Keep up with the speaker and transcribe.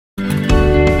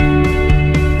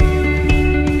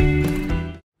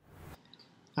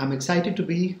I'm excited to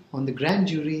be on the grand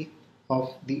jury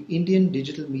of the Indian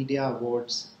Digital Media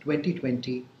Awards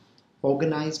 2020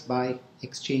 organized by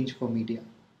Exchange for Media.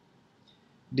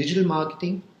 Digital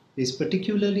marketing is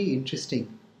particularly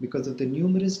interesting because of the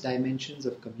numerous dimensions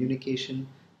of communication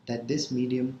that this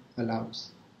medium allows.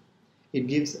 It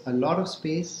gives a lot of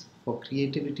space for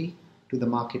creativity to the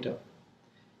marketer.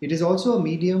 It is also a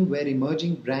medium where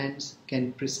emerging brands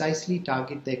can precisely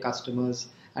target their customers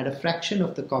at a fraction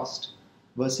of the cost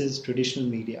versus traditional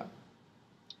media.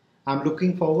 I'm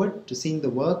looking forward to seeing the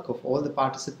work of all the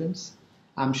participants.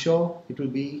 I'm sure it will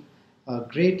be a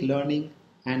great learning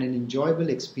and an enjoyable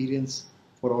experience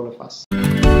for all of us.